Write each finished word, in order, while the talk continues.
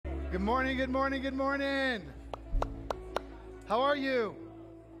Good morning, good morning, good morning. How are you?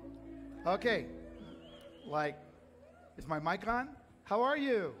 Okay. Is my mic on? How are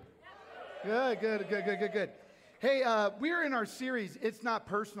you? Good. Hey, we're in our series, It's Not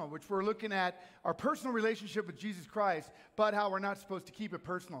Personal, which we're looking at our personal relationship with Jesus Christ, but how we're not supposed to keep it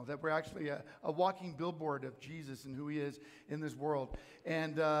personal, that we're actually a walking billboard of Jesus and who he is in this world.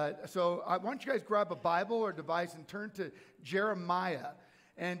 And so I want you guys to grab a Bible or device and turn to Jeremiah.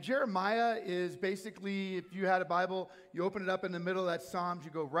 And Jeremiah is basically, if you had a Bible, you open it up in the middle of that Psalms, you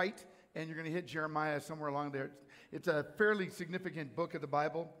go right, and you're going to hit Jeremiah somewhere along there. It's a fairly significant book of the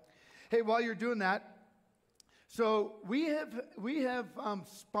Bible. Hey, while you're doing that, so we have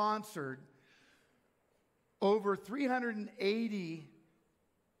sponsored over 380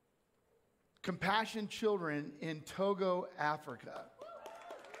 compassion children in Togo, Africa.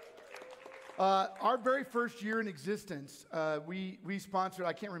 Our very first year in existence, we sponsored,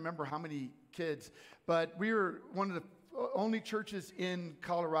 I can't remember how many kids, but we were one of the only churches in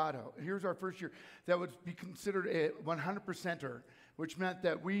Colorado. Here's our first year that would be considered a 100%er, which meant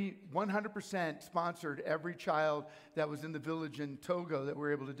that we 100% sponsored every child that was in the village in Togo that we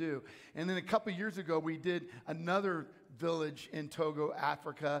were able to do. And then a couple years ago, we did another village in Togo,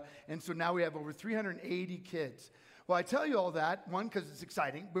 Africa, and so now we have over 380 kids. Well, I tell you all that, one, because it's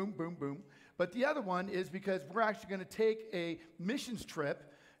exciting, boom, boom, boom. But the other one is because we're actually going to take a missions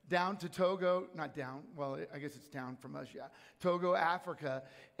trip down to Togo, not down, well, I guess it's down from us, yeah, Togo, Africa.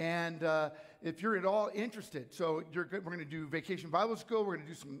 And if you're at all interested, so we're going to do Vacation Bible School, we're going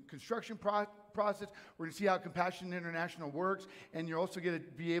to do some construction process, we're going to see how Compassion International works, and you're also going to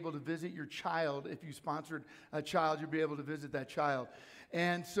be able to visit your child. If you sponsored a child, you'll be able to visit that child.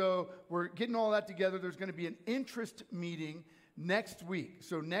 And so we're getting all that together. There's going to be an interest meeting next week.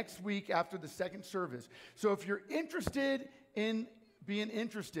 So next week after the second service. So if you're interested in being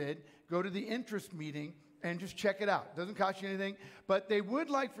interested, go to the interest meeting and just check it out. It doesn't cost you anything, but they would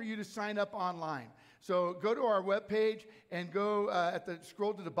like for you to sign up online. So go to our webpage and go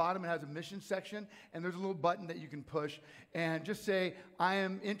scroll to the bottom. It has a mission section, and there's a little button that you can push and just say, I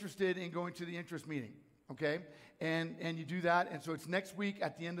am interested in going to the interest meeting. Okay? And you do that. And so it's next week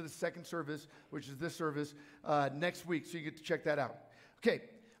at the end of the second service, which is this service, next week. So you get to check that out. Okay,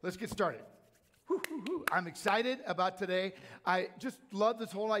 let's get started. I'm excited about today. I just love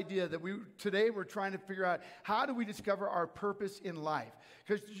this whole idea that today we're trying to figure out how do we discover our purpose in life?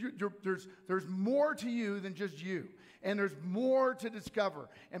 Because there's more to you than just you. And there's more to discover.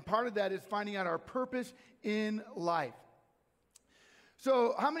 And part of that is finding out our purpose in life.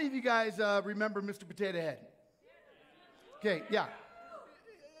 So how many of you guys remember Mr. Potato Head? Okay, yeah.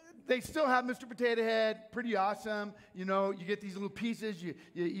 They still have Mr. Potato Head, pretty awesome. You know, you get these little pieces.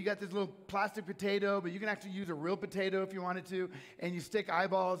 You got this little plastic potato, but you can actually use a real potato if you wanted to. And you stick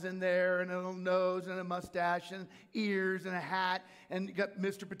eyeballs in there, and a little nose, and a mustache, and ears, and a hat, and you got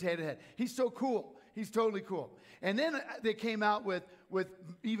Mr. Potato Head. He's so cool. He's totally cool. And then they came out with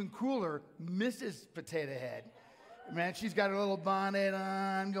even cooler, Mrs. Potato Head. Man, she's got her little bonnet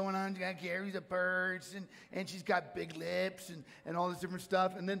on, going on, carries a purse, and she's got big lips and all this different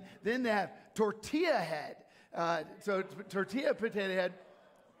stuff. And then they have Tortilla Head. So Tortilla Potato Head.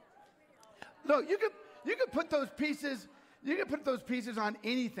 Look, you could put those pieces, on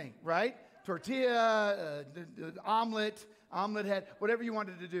anything, right? Tortilla, omelet head, whatever you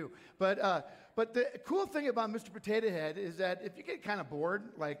wanted to do. But the cool thing about Mr. Potato Head is that if you get kind of bored,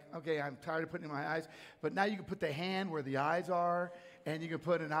 like, okay, I'm tired of putting in my eyes, but now you can put the hand where the eyes are, and you can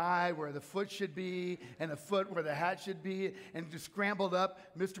put an eye where the foot should be, and a foot where the hat should be, and just scrambled up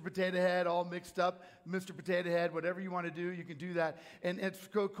Mr. Potato Head, all mixed up, Mr. Potato Head, whatever you want to do, you can do that, and it's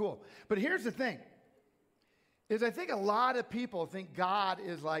so cool. But here's the thing, is I think a lot of people think God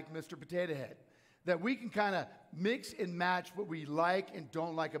is like Mr. Potato Head, that we can kind of mix and match what we like and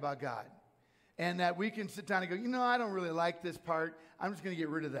don't like about God. And that we can sit down and go, you know, I don't really like this part. I'm just going to get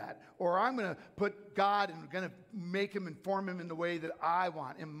rid of that. Or I'm going to put God and I'm going to make him and form him in the way that I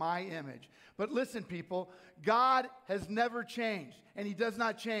want, in my image. But listen, people, God has never changed, and he does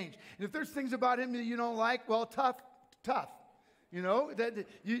not change. And if there's things about him that you don't like, well, tough. You know, that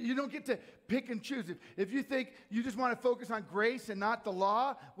you don't get to pick and choose. If you think you just want to focus on grace and not the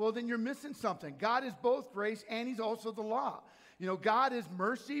law, well, then you're missing something. God is both grace and he's also the law. You know, God is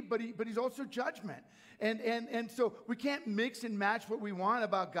mercy, but he's also judgment. And so we can't mix and match what we want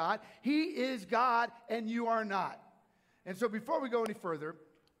about God. He is God and you are not. And so before we go any further,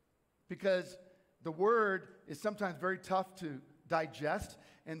 because the word is sometimes very tough to digest,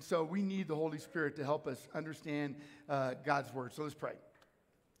 and so we need the Holy Spirit to help us understand God's word. So let's pray.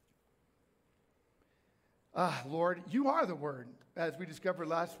 Lord, you are the word. as we discovered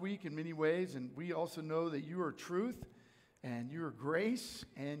last week in many ways, and we also know that you are truth, and you are grace,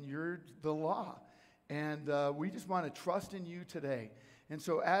 and you're the law. And we just want to trust in you today. And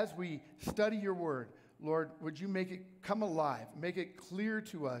so as we study your word, Lord, would you make it come alive, make it clear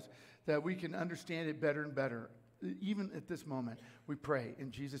to us that we can understand it better and better, even at this moment. We pray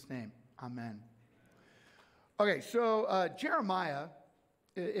in Jesus' name. Amen. Okay, so Jeremiah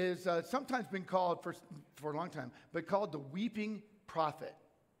is sometimes been called, for a long time, but called the weeping prophet.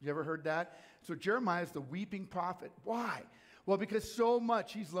 You ever heard that? So Jeremiah is the weeping prophet. Why? Well, because so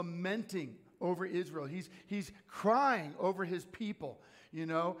much he's lamenting over Israel. He's crying over his people, you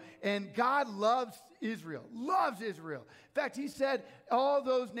know. And God loves Israel, loves Israel. In fact, he said all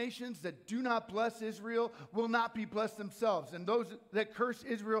those nations that do not bless Israel will not be blessed themselves. And those that curse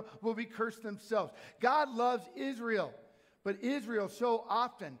Israel will be cursed themselves. God loves Israel. But Israel so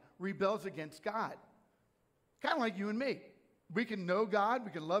often rebels against God. Kind of like you and me. We can know God,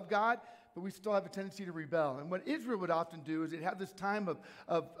 we can love God, but we still have a tendency to rebel. And what Israel would often do is they'd have this time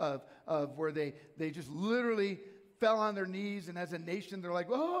of where they just literally fell on their knees, and as a nation, they're like,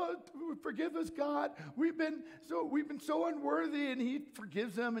 oh, forgive us, God. We've been so unworthy, and he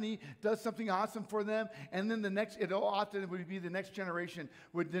forgives them, and he does something awesome for them. And then the next generation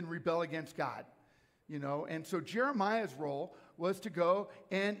would then rebel against God. You know, and so Jeremiah's role was to go,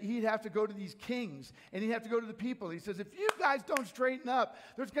 and he'd have to go to these kings, and he'd have to go to the people. He says, if you guys don't straighten up,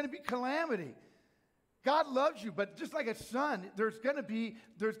 there's going to be calamity. God loves you, but just like a son, there's going to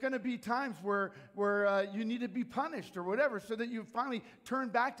be times where you need to be punished or whatever, so that you finally turn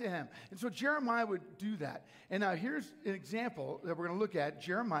back to him. And so Jeremiah would do that. And now here's an example that we're going to look at,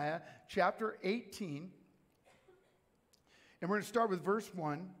 Jeremiah chapter 18, and we're going to start with verse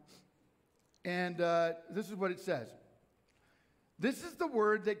 1. And this is what it says. This is the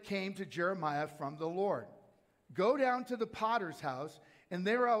word that came to Jeremiah from the Lord. Go down to the potter's house, and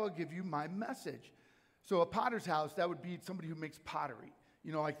there I will give you my message. So a potter's house, that would be somebody who makes pottery.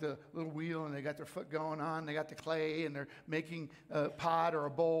 You know, like the little wheel, and they got their foot going on, they got the clay, and they're making a pot or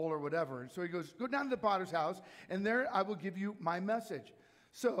a bowl or whatever. And so he goes, go down to the potter's house, and there I will give you my message.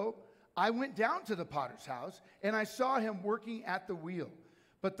 So I went down to the potter's house, and I saw him working at the wheel.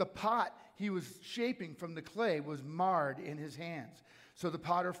 But the pot he was shaping from the clay was marred in his hands. So the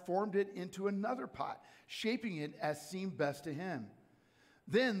potter formed it into another pot, shaping it as seemed best to him.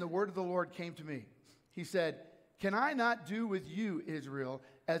 Then the word of the Lord came to me. He said, can I not do with you, Israel,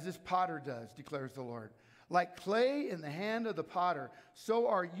 as this potter does, declares the Lord? Like clay in the hand of the potter, so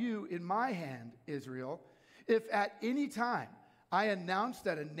are you in my hand, Israel. If at any time I announce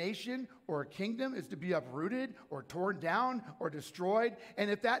that a nation or a kingdom is to be uprooted or torn down or destroyed, and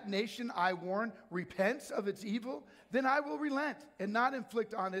if that nation I warn repents of its evil, then I will relent and not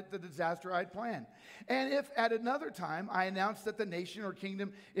inflict on it the disaster I'd planned. And if at another time I announce that the nation or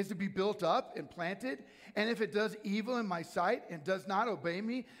kingdom is to be built up and planted, and if it does evil in my sight and does not obey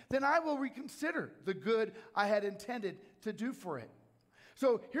me, then I will reconsider the good I had intended to do for it.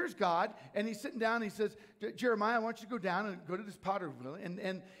 So here's God, and he's sitting down, and he says, Jeremiah, I want you to go down and go to this potter's wheel.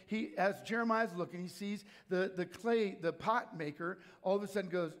 And he, as Jeremiah's looking, he sees the clay, the pot maker, all of a sudden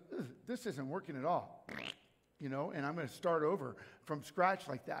goes, this isn't working at all. You know, and I'm going to start over from scratch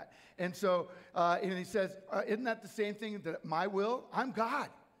like that. And so, and he says, isn't that the same thing that my will? I'm God.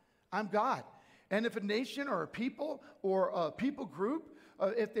 I'm God. And if a nation or a people group,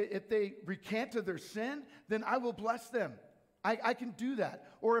 if they recant of their sin, then I will bless them. I can do that.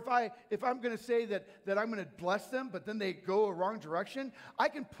 Or if I'm going to say that I'm going to bless them, but then they go a wrong direction, I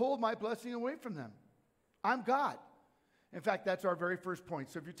can pull my blessing away from them. I'm God. In fact, that's our very first point.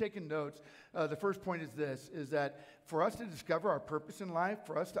 So if you're taking notes, the first point is this, is that for us to discover our purpose in life,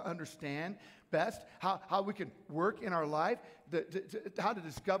 for us to understand best how we can work in our life, how to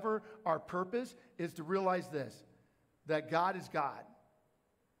discover our purpose is to realize this, that God is God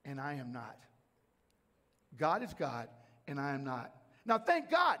and I am not. God is God and I am not. Now, thank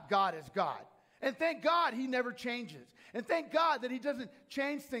God, God is God. And thank God he never changes. And thank God that he doesn't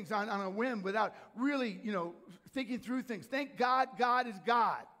change things on a whim without really, thinking through things. Thank God, God is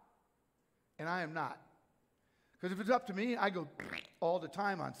God. And I am not. Because if it's up to me, I go all the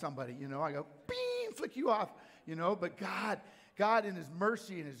time on somebody, I go, beam, flick you off, But God in his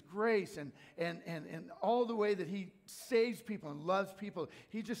mercy and his grace and all the way that he saves people and loves people,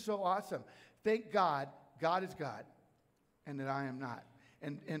 he's just so awesome. Thank God, God is God. And that I am not.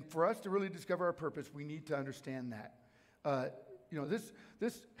 And for us to really discover our purpose, we need to understand that.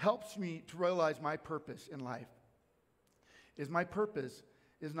 This helps me to realize my purpose in life. My purpose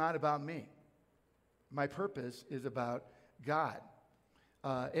is not about me. My purpose is about God.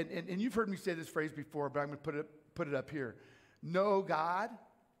 And you've heard me say this phrase before, but I'm going to put it up here. No God,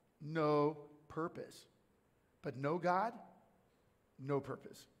 no purpose. But no God, no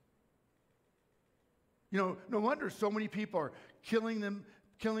purpose. You know, no wonder so many people are killing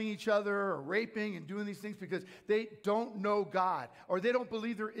each other or raping and doing these things because they don't know God or they don't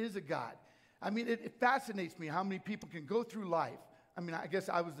believe there is a God. I mean, it fascinates me how many people can go through life. I mean, I guess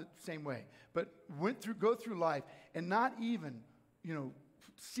I was the same way, but go through life and not even,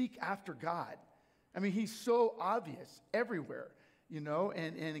 seek after God. I mean, he's so obvious everywhere,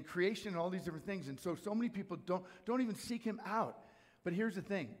 and in creation and all these different things. And so many people don't even seek him out. But here's the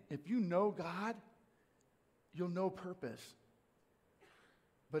thing. If you know God, you'll know purpose.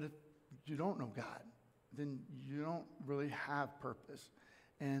 But if you don't know God, then you don't really have purpose.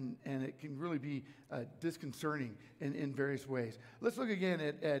 And it can really be disconcerting in various ways. Let's look again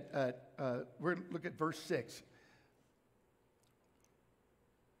we're going to look at verse 6. It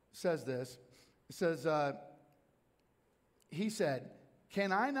says this. It says, he said,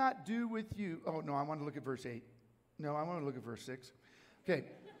 can I not do with you? Oh, no, I want to look at verse 8. No, I want to look at verse 6. Okay.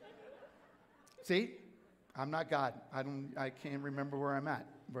 See? I'm not God. I can't remember where I'm at.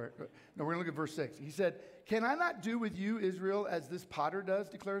 No, we're going to look at verse 6. He said, can I not do with you, Israel, as this potter does,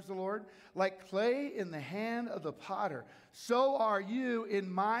 declares the Lord? Like clay in the hand of the potter, so are you in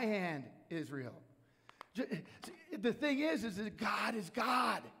my hand, Israel. The thing is that God is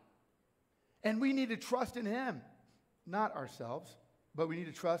God. And we need to trust in him. Not ourselves, but we need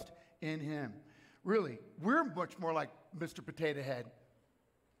to trust in him. Really, we're much more like Mr. Potato Head.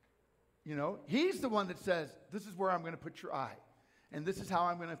 He's the one that says, this is where I'm going to put your eye. And this is how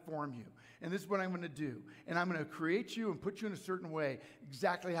I'm going to form you. And this is what I'm going to do. And I'm going to create you and put you in a certain way,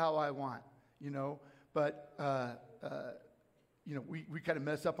 exactly how I want, But, we kind of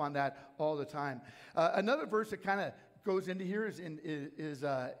mess up on that all the time. Another verse that kind of goes into here is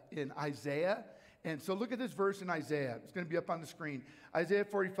in Isaiah. And so look at this verse in Isaiah. It's going to be up on the screen. Isaiah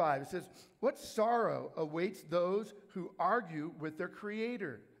 45. It says, what sorrow awaits those who argue with their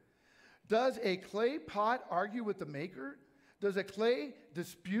creator? Does a clay pot argue with the maker? Does a clay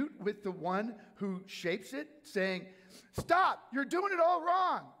dispute with the one who shapes it, saying, stop, you're doing it all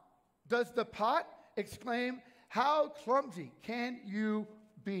wrong? Does the pot exclaim, how clumsy can you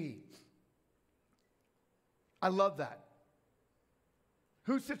be? I love that.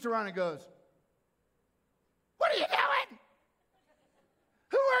 Who sits around and goes, what are you doing?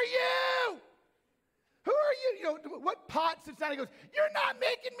 Who are you? Who are you? What pot sits down and goes, you're not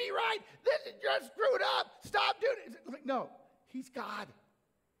making me right. This is just screwed up. Stop doing it. It's like, no, he's God.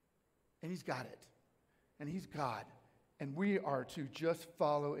 And he's got it. And he's God. And we are to just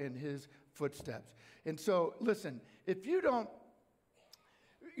follow in his footsteps. And so, listen, if you don't,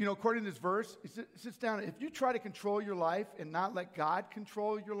 according to this verse, it sits down. If you try to control your life and not let God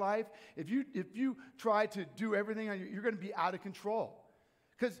control your life, if you try to do everything on you, you're going to be out of control.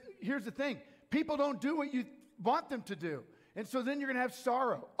 Because here's the thing. People don't do what you want them to do. And so then you're going to have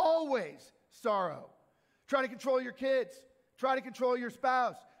sorrow. Always sorrow. Try to control your kids. Try to control your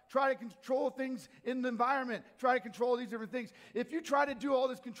spouse. Try to control things in the environment. Try to control these different things. If you try to do all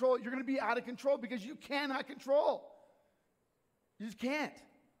this control, you're going to be out of control because you cannot control. You just can't.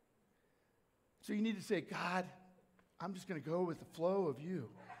 So you need to say, God, I'm just going to go with the flow of you.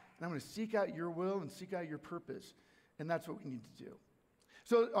 And I'm going to seek out your will and seek out your purpose. And that's what we need to do.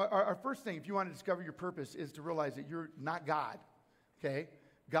 So our first thing, if you want to discover your purpose, is to realize that you're not God, okay?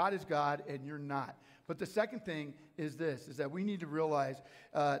 God is God, and you're not. But the second thing is this, is that we need to realize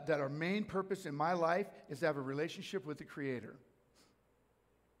that our main purpose in my life is to have a relationship with the Creator.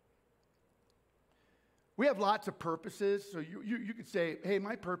 We have lots of purposes. So you could say, hey,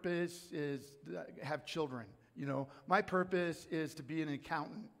 my purpose is to have children. My purpose is to be an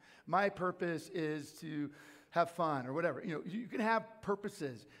accountant. My purpose is to have fun or whatever. You can have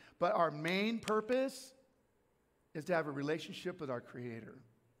purposes, but our main purpose is to have a relationship with our Creator.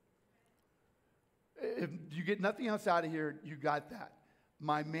 If you get nothing else out of here, you got that.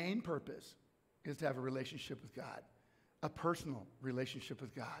 My main purpose is to have a relationship with God, a personal relationship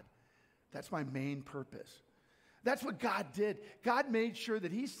with God. That's my main purpose. That's what God did. God made sure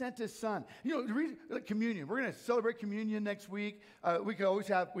that he sent his son. The reason, communion. We're going to celebrate communion next week. We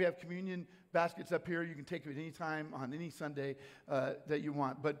have communion baskets up here. You can take it any time on any Sunday that you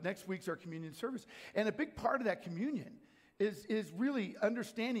want. But next week's our communion service. And a big part of that communion is really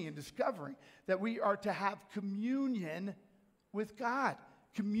understanding and discovering that we are to have communion with God.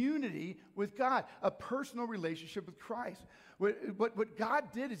 Community with God. A personal relationship with Christ. What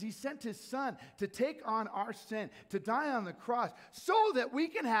God did is he sent his son to take on our sin, to die on the cross, so that we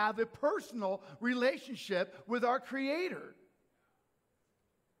can have a personal relationship with our Creator.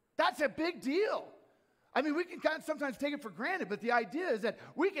 That's a big deal. I mean, we can kind of sometimes take it for granted, but the idea is that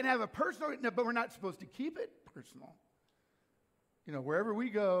we can have a personal, but we're not supposed to keep it personal. You know, wherever we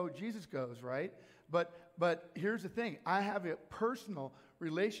go, Jesus goes, right? But here's the thing. I have a personal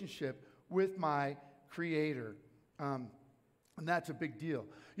relationship with my Creator, and that's a big deal.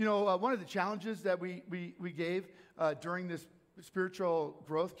 You know, one of the challenges that we gave during this spiritual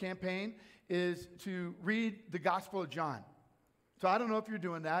growth campaign is to read the Gospel of John. So I don't know if you're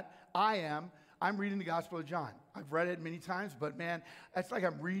doing that. I am. I'm reading the Gospel of John. I've read it many times, but man, it's like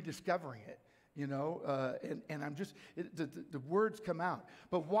I'm rediscovering it, you know, and I'm just, the words come out.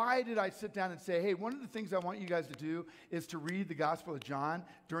 But why did I sit down and say, hey, one of the things I want you guys to do is to read the Gospel of John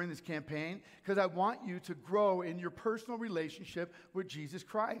during this campaign, because I want you to grow in your personal relationship with Jesus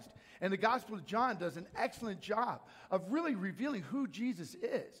Christ. And the Gospel of John does an excellent job of really revealing who Jesus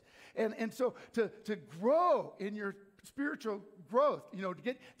is. And so to grow in your spiritual growth, you know,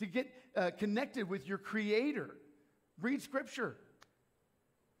 to get connected with your Creator, read Scripture.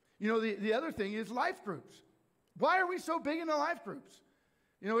 You know, the other thing is life groups. Why are we so big into life groups?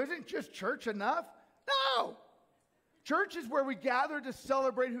 You know, isn't just church enough? No. Church is where we gather to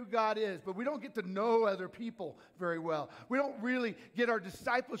celebrate who God is, but we don't get to know other people very well. We don't really get our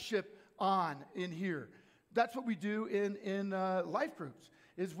discipleship on in here. That's what we do in life groups.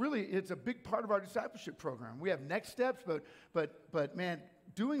 It's a big part of our discipleship program. We have next steps, but man,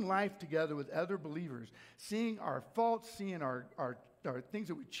 doing life together with other believers, seeing our faults, seeing our things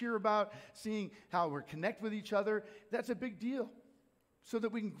that we cheer about, seeing how we're connected with each other, that's a big deal. So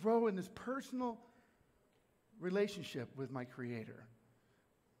that we can grow in this personal relationship with my Creator.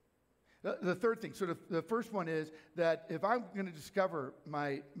 The third thing, so the first one is that if I'm going to discover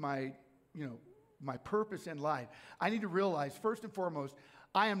my purpose in life, I need to realize, first and foremost,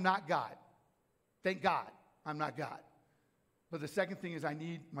 I am not God. Thank God I'm not God. But the second thing is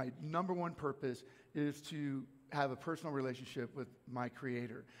my number one purpose is to have a personal relationship with my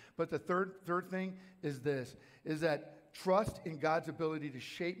Creator. But the third thing is this, is that trust in God's ability to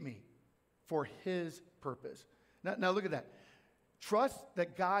shape me for His purpose. Now look at that. Trust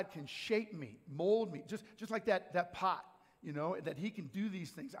that God can shape me, mold me, just like that pot, you know, that He can do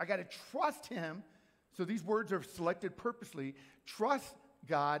these things. I got to trust Him. So these words are selected purposely. Trust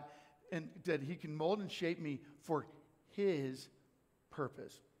God and that He can mold and shape me for His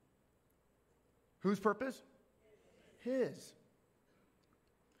purpose. Whose purpose? His.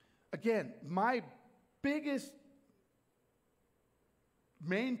 Again, my biggest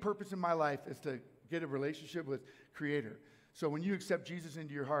main purpose in my life is to get a relationship with Creator. So when you accept Jesus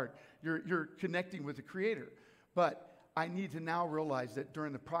into your heart, you're connecting with the Creator. But I need to now realize that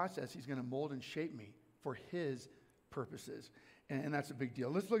during the process, He's going to mold and shape me for His purposes. And that's a big deal.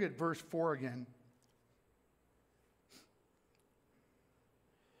 Let's look at verse 4 again.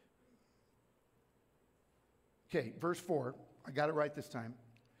 Okay, verse 4. I got it right this time.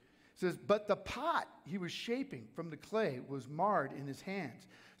 It says, but the pot He was shaping from the clay was marred in His hands,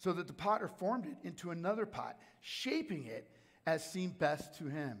 so that the potter formed it into another pot, shaping it as seemed best to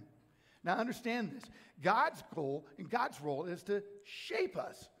Him. Now understand this. God's goal and God's role is to shape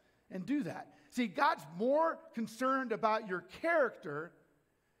us and do that. See, God's more concerned about your character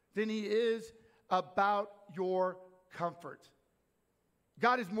than He is about your comfort.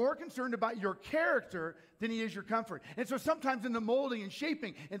 God is more concerned about your character than He is your comfort. And so sometimes in the molding and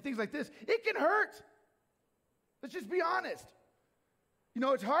shaping and things like this, it can hurt. Let's just be honest. You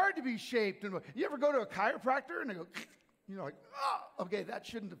know, it's hard to be shaped. And you ever go to a chiropractor and they go, you know, like, oh, okay, that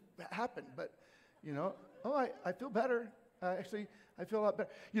shouldn't have happened. But, you know, oh, I feel better. Actually, I feel a lot better.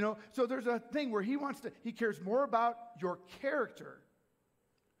 You know, so there's a thing where He cares more about your character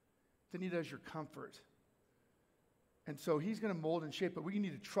than He does your comfort. And so He's going to mold and shape, but we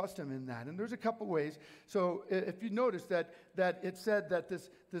need to trust Him in that. And there's a couple ways. So if you notice that it said that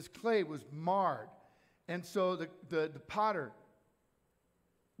this clay was marred. And so the potter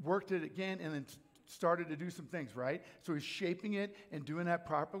worked it again and then started to do some things, right? So he's shaping it and doing that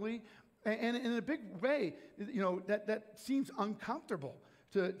properly. And in a big way, you know, that seems uncomfortable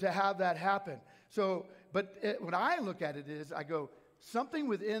to have that happen. So, but when I look at it is, I go, something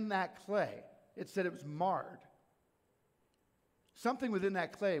within that clay, it said it was marred. Something within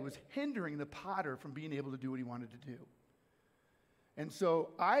that clay was hindering the potter from being able to do what he wanted to do. And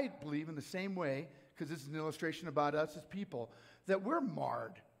so I believe in the same way, because this is an illustration about us as people, that we're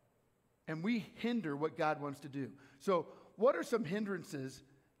marred and we hinder what God wants to do. So what are some hindrances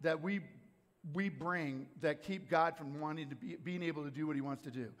that we bring that keep God from wanting to being able to do what He wants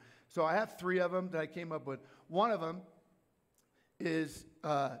to do? So I have 3 of them that I came up with. One of them is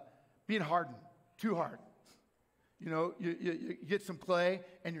being hardened, too hard. You get some clay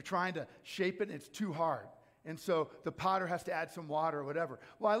and you're trying to shape it and it's too hard. And so the potter has to add some water or whatever.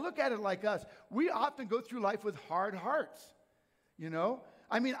 Well, I look at it like us. We often go through life with hard hearts,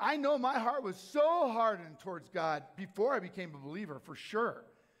 I mean, I know my heart was so hardened towards God before I became a believer, for sure.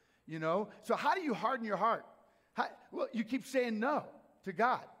 So how do you harden your heart? Well, you keep saying no to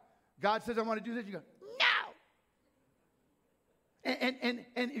God. God says, I want to do this. You go, no.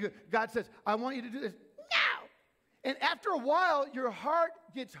 And you go, God says, I want you to do this. No. And after a while, your heart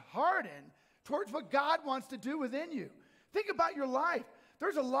gets hardened towards what God wants to do within you. Think about your life.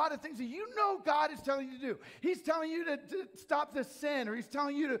 There's a lot of things that God is telling you to do. He's telling you to stop this sin, or he's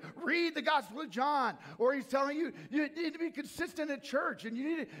telling you to read the Gospel of John, or he's telling you need to be consistent at church, and you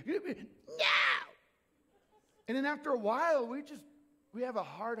need to be, no! And then after a while, we have a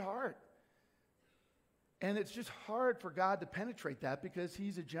hard heart. And it's just hard for God to penetrate that because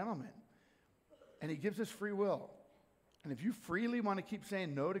he's a gentleman. And he gives us free will. And if you freely want to keep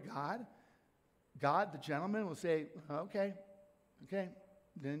saying no to God, God, the gentleman, will say, okay,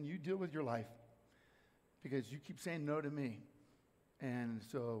 then you deal with your life because you keep saying no to me. And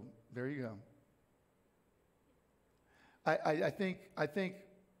so there you go. I think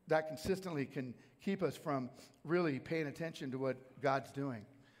that consistently can keep us from really paying attention to what God's doing.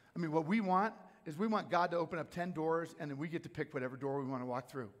 I mean, what we want is we want God to open up 10 doors and then we get to pick whatever door we want to walk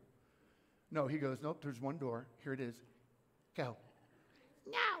through. No, he goes, nope, there's one door. Here it is. Go.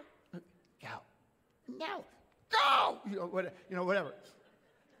 No. Go. No. Go. Whatever.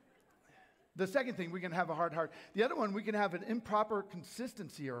 The second thing, we can have a hard heart. The other one, we can have an improper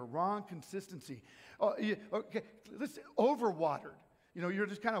consistency or a wrong consistency. Okay, listen, overwatered. You're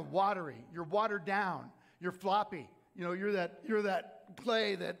just kind of watery. You're watered down. You're floppy. You're that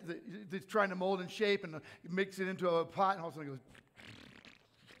clay that's trying to mold and shape and mix it into a pot, and all of a sudden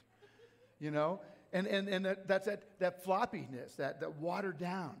it goes, and that's that floppiness, that watered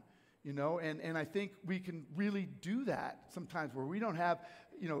down, and I think we can really do that sometimes where we don't have,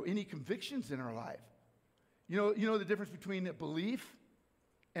 any convictions in our life. The difference between a belief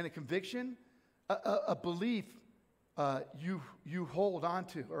and a conviction? A belief you hold on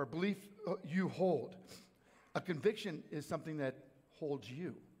to, or a belief you hold. A conviction is something that holds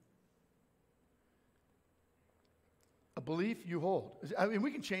you. A belief you hold. I mean,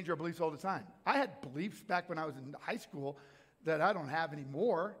 we can change our beliefs all the time. I had beliefs back when I was in high school that I don't have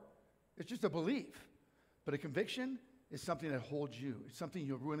anymore. It's just a belief. But a conviction is something that holds you. It's something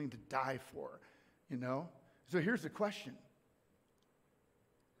you're willing to die for, So here's the question.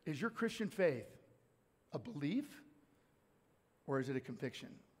 Is your Christian faith a belief or is it a conviction?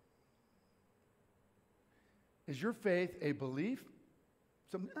 Is your faith a belief?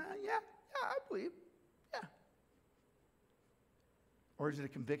 Yeah, I believe. Yeah. Or is it a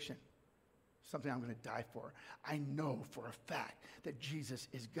conviction? Something I'm going to die for. I know for a fact that Jesus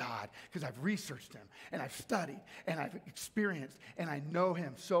is God because I've researched him and I've studied and I've experienced and I know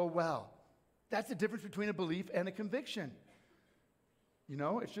him so well. That's the difference between a belief and a conviction.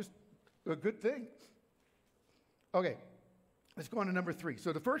 It's just a good thing. Okay, let's go on to number 3.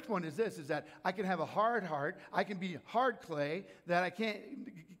 So the first one is that I can have a hard heart. I can be hard clay, that I can't,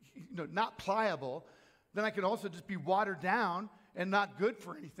 not pliable. Then I can also just be watered down and not good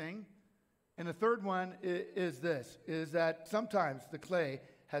for anything. And the third one is that sometimes the clay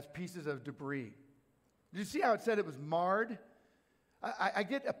has pieces of debris. Did you see how it said it was marred? I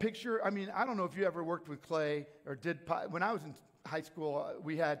get a picture. I mean, I don't know if you ever worked with clay or did pot. When I was in high school,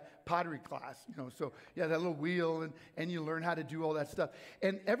 we had pottery class, so you had that little wheel and you learn how to do all that stuff.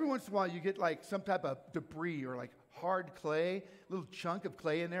 And every once in a while you get like some type of debris or like hard clay, little chunk of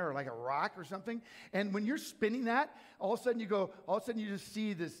clay in there or like a rock or something. And when you're spinning that, all of a sudden you just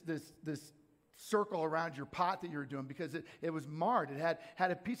see this circle around your pot that you were doing because it was marred. It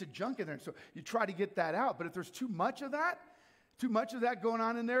had a piece of junk in there. So you try to get that out. But if there's too much of that going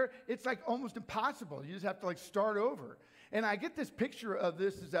on in there, it's like almost impossible. You just have to like start over. And I get this picture of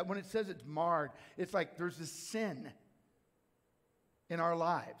this is that when it says it's marred, it's like there's this sin in our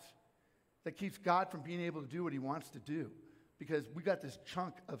lives that keeps God from being able to do what he wants to do. Because we got this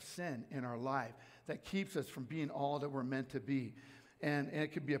chunk of sin in our life that keeps us from being all that we're meant to be. And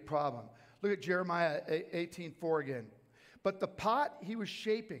it could be a problem. Look at Jeremiah 18:4 again. But the pot he was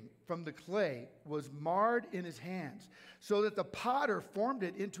shaping from the clay was marred in his hands, so that the potter formed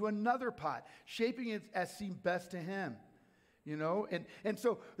it into another pot, shaping it as seemed best to him. And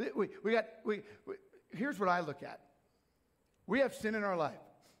so here's what I look at. We have sin in our life.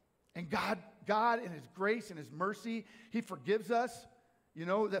 And God in his grace and his mercy, he forgives us.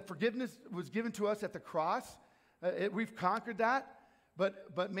 That forgiveness was given to us at the cross. We've conquered that.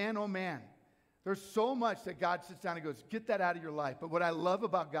 But man, oh man, There's so much that God sits down and goes, get that out of your life. But what I love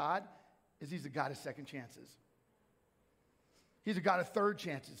about God is he's a God of second chances. He's a God of third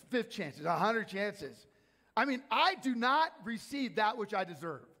chances, fifth chances, 100 chances. I mean, I do not receive that which I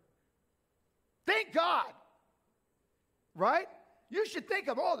deserve. Thank God. Right? You should think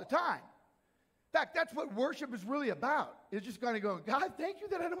of all the time. In fact, that's what worship is really about. It's just going to go, God, thank you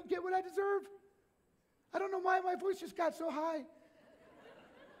that I don't get what I deserve. I don't know why my voice just got so high.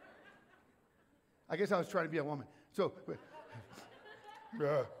 I guess I was trying to be a woman. So,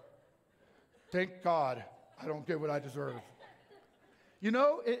 thank God I don't get what I deserve. You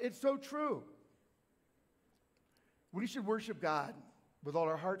know, it's so true. We should worship God with all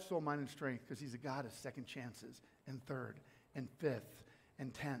our heart, soul, mind, and strength because he's a God of second chances and third and fifth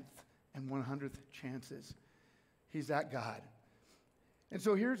and 10th and 100th chances. He's that God. And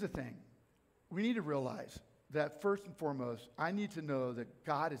so here's the thing. We need to realize that first and foremost, I need to know that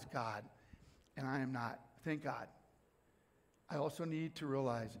God is God and I am not. Thank God. I also need to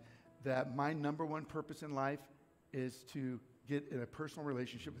realize that my number one purpose in life is to get in a personal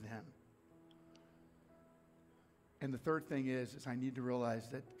relationship with him. And the third thing is I need to realize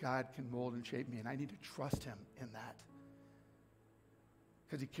that God can mold and shape me, and I need to trust him in that.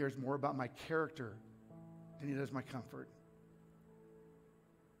 Because he cares more about my character than he does my comfort.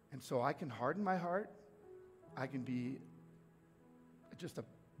 And so I can harden my heart. I can be just a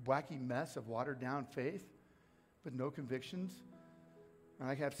wacky mess of watered down faith with no convictions. And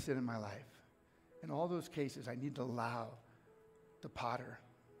I have sin in my life. In all those cases, I need to allow the potter,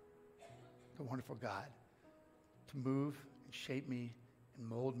 the wonderful God, to move and shape me and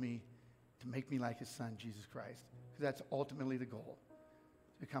mold me to make me like his son, Jesus Christ. Because that's ultimately the goal,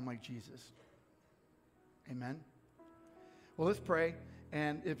 to become like Jesus. Amen? Well, let's pray.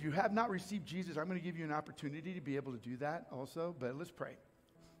 And if you have not received Jesus, I'm going to give you an opportunity to be able to do that also. But let's pray.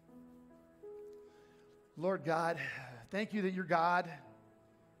 Lord God, thank you that you're God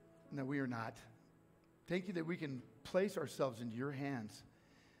and that we are not. Thank you that we can place ourselves into your hands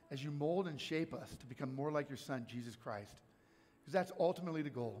as you mold and shape us to become more like your son, Jesus Christ. Because that's ultimately the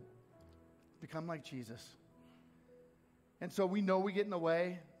goal, become like Jesus. And so we know we get in the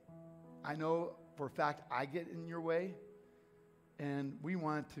way. I know for a fact I get in your way. And we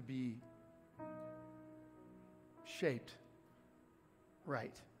want to be shaped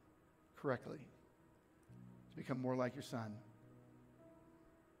right, correctly, to become more like your son.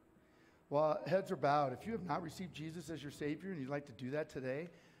 Well, heads are bowed. If you have not received Jesus as your Savior and you'd like to do that today,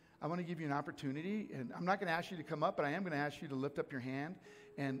 I want to give you an opportunity. And I'm not going to ask you to come up, but I am going to ask you to lift up your hand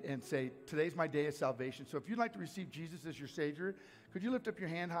and say, today's my day of salvation. So if you'd like to receive Jesus as your Savior, could you lift up your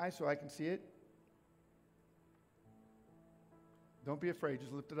hand high so I can see it? Don't be afraid.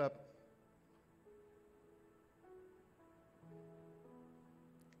 Just lift it up.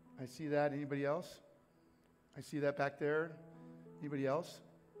 I see that. Anybody else? I see that back there. Anybody else?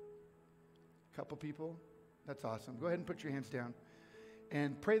 A couple people? That's awesome. Go ahead and put your hands down.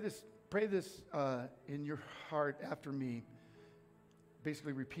 And pray this in your heart after me.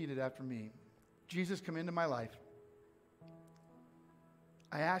 Basically repeat it after me. Jesus, come into my life.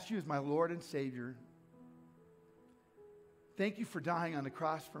 I ask you as my Lord and Savior. Thank you for dying on the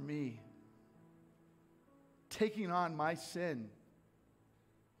cross for me, taking on my sin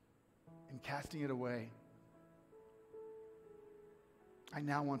and casting it away. I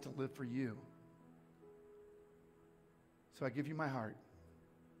now want to live for you. So I give you my heart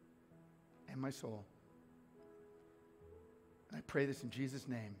and my soul. And I pray this in Jesus'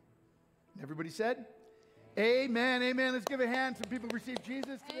 name. And everybody said, amen, amen. Let's give a hand. Some people receive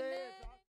Jesus today. Amen.